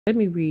Let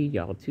me read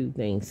y'all two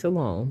things.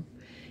 Shalom.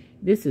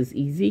 This is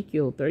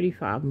Ezekiel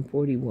 35 and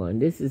 41.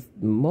 This is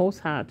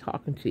Most High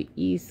talking to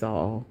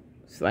Esau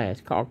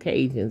 /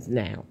 Caucasians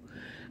now.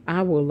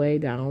 I will lay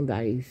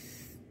thy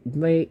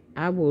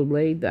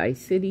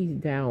cities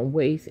down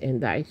waste, and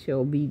thy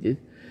shall be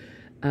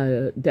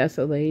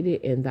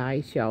desolated, and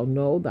thou shalt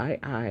know thy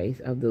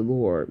eyes of the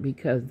Lord,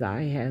 because thou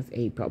hast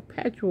a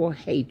perpetual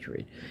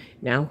hatred.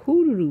 Now,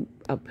 who do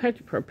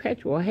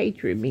perpetual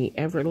hatred mean?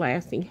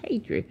 Everlasting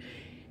hatred.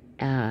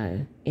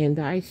 And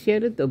I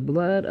shedded the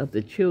blood of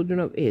the children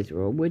of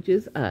Israel, which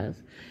is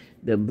us,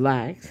 the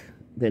blacks,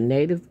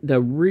 the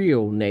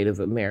real Native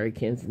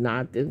Americans,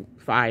 not the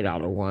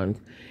 $5 ones,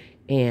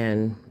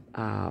 and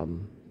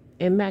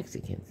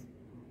Mexicans.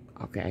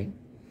 Okay,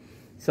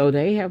 so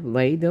they have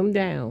laid them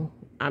down.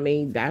 I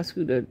mean, that's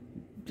who the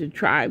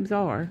tribes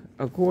are,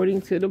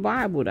 according to the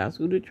Bible. That's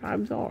who the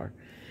tribes are,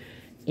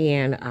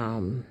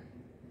 and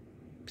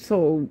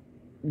so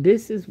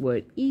this is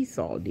what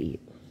Esau did.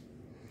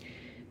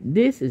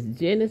 This is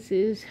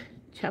Genesis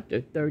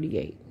chapter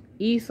 38.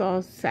 Esau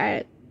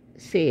said,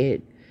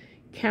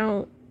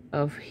 count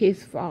of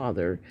his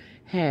father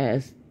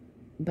has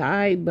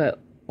died, but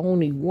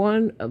only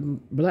one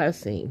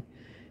blessing.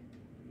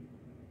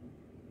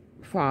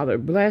 Father,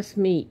 bless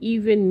me,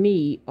 even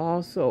me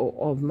also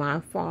of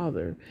my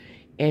father.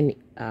 And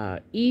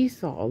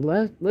Esau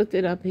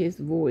lifted up his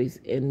voice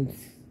and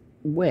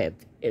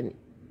wept. And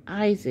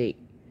Isaac,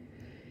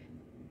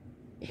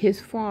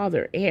 his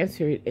father,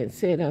 answered and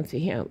said unto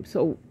him.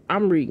 So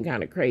I'm reading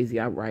kind of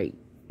crazy. I write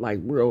like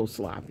real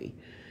sloppy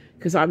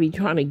because I be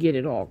trying to get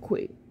it all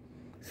quick.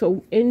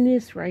 So in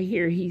this right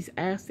here, he's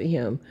asking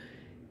him,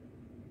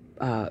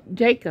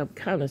 Jacob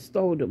kind of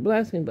stole the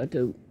blessing, but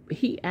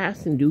he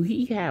asked him, do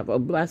he have a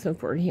blessing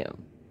for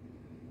him?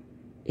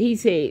 He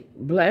said,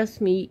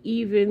 bless me,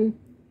 even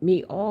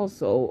me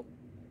also,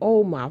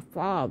 O my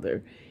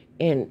father.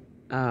 And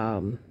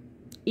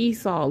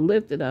Esau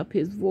lifted up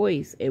his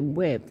voice and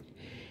wept.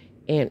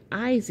 And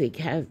Isaac,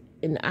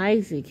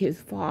 his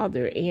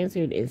father,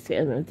 answered and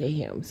said unto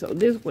him. So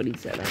this is what he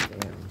said unto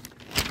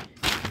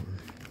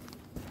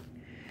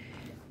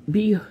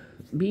him.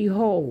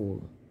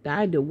 Behold,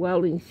 thy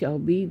dwelling shall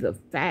be the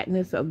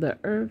fatness of the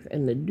earth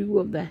and the dew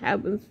of the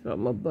heavens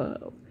from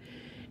above,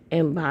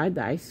 and by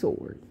thy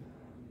sword.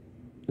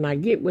 And I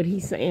get what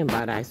he's saying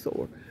by thy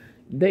sword.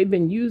 They've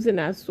been using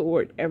that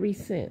sword ever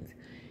since.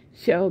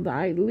 Shall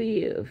thy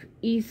live?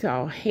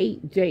 Esau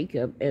hate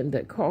Jacob, and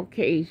the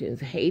Caucasians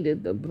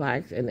hated the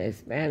blacks and the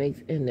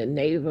Hispanics and the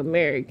Native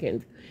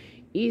Americans.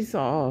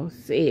 Esau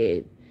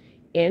said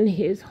in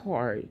his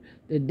heart,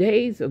 the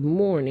days of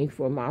mourning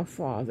for my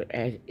father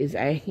is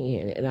at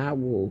hand, and I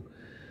will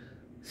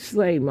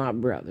slay my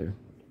brother.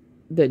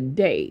 The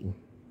day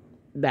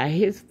that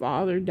his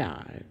father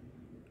died,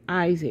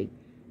 Isaac,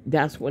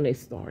 that's when it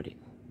started.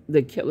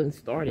 The killing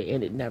started,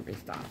 and it never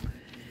stopped.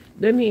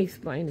 Let me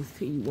explain this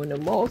to you. When the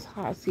Most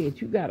High said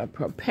you got a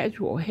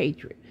perpetual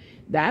hatred,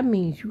 that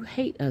means you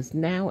hate us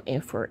now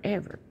and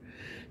forever.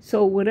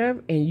 So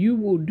whatever, and you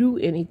will do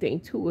anything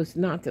to us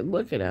not to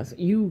look at us.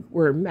 You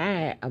were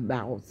mad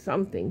about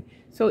something.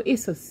 So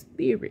it's a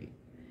spirit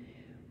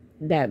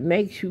that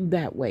makes you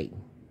that way.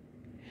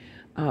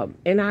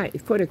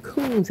 And for the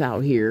coons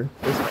out here,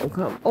 it's going to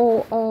come,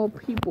 all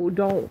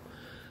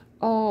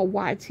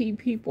YT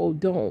people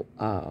don't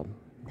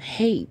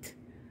hate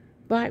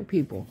black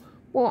people.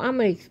 Well, I'm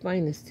going to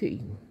explain this to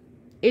you.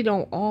 It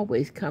don't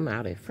always come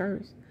out at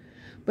first.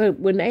 But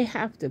when they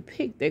have to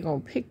pick, they're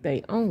going to pick their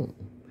own.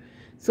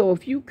 So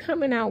if you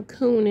coming out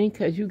cooning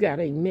because you got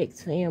a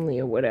mixed family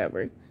or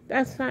whatever,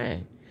 that's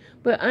fine.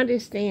 But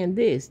understand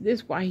this. This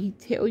is why he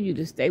tell you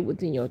to stay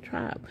within your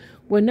tribe.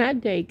 When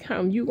that day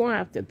comes, you're going to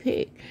have to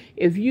pick.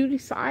 If you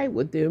decide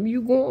with them,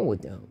 you're going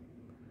with them.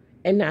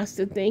 And that's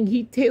the thing.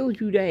 He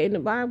tells you that in the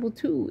Bible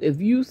too.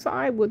 If you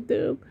side with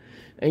them,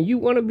 and you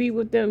want to be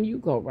with them, you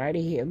go right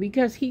ahead.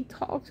 Because he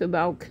talks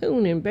about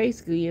cooning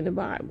basically in the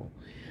Bible.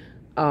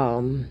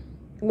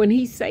 When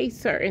he says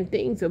certain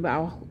things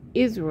about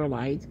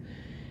Israelites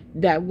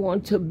that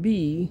want to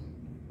be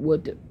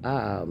with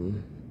I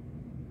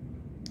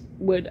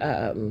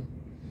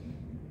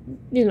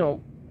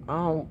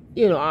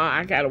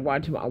gotta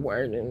watch my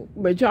word,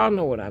 but y'all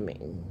know what I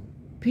mean.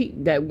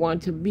 That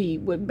want to be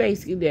with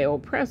basically their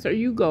oppressor,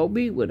 you go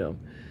be with them.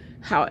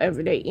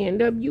 However they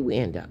end up, you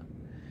end up.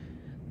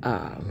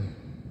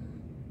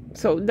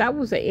 So that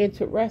was an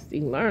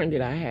interesting learn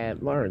that I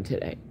had learned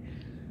today.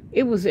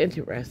 It was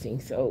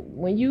interesting. So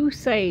when you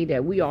say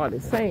that we are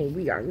the same,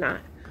 we are not.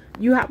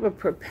 You have a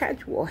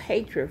perpetual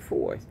hatred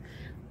for us.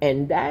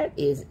 And that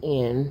is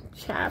in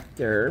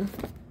chapter,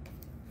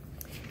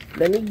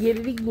 let me get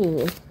it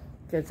again,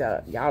 because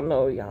y'all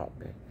know y'all.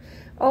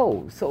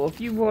 Oh, so if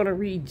you want to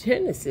read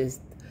Genesis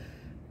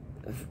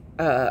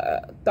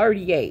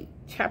 38,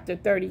 chapter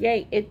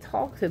 38, it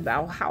talks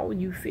about how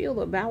you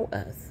feel about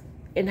us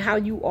and how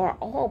you are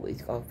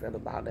always going to feel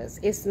about us.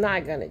 It's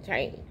not going to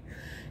change.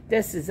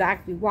 That's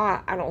exactly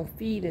why I don't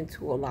feed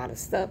into a lot of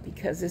stuff,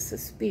 because it's a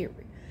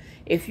spirit.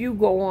 If you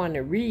go on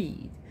to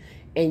read,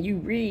 and you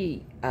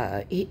read,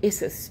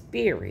 it's a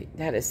spirit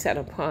that is set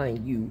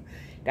upon you.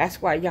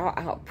 That's why y'all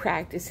out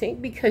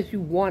practicing, because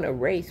you want a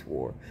race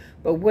war.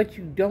 But what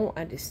you don't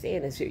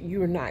understand is that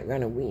you're not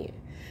going to win.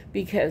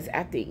 Because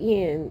at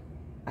the end,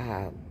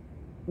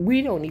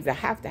 we don't even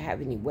have to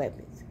have any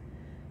weapons.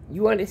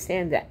 You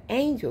understand that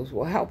angels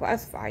will help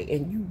us fight,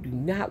 and you do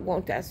not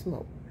want that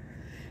smoke.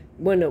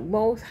 When the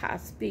Most High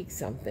speaks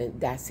something,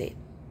 that's it.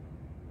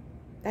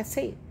 That's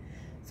it.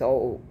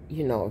 So,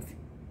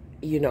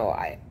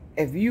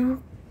 if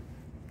you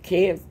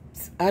can't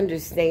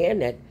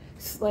understand that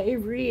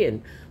slavery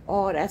and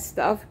all that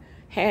stuff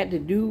had to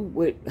do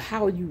with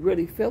how you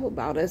really feel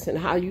about us and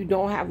how you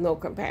don't have no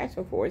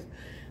compassion for us,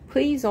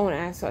 please don't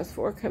ask us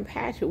for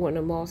compassion when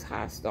the Most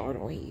High start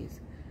on his.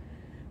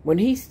 When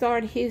he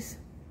start his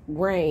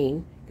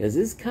reign, because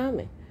it's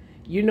coming.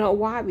 You know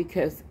why?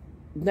 Because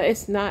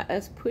it's not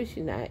us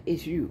pushing that,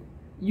 it's you.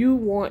 You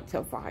want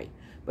to fight,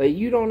 but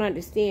you don't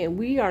understand.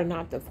 We are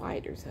not the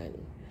fighters,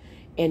 honey.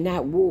 And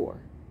that war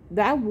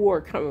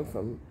coming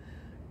from,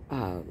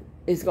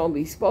 it's going to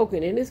be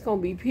spoken, and it's going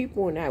to be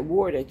people in that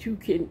war that you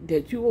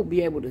will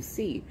be able to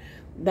see,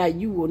 that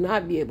you will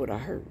not be able to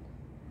hurt.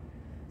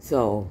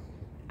 So,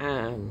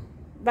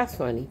 that's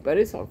funny, but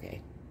it's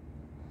okay.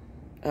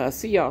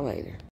 See y'all later.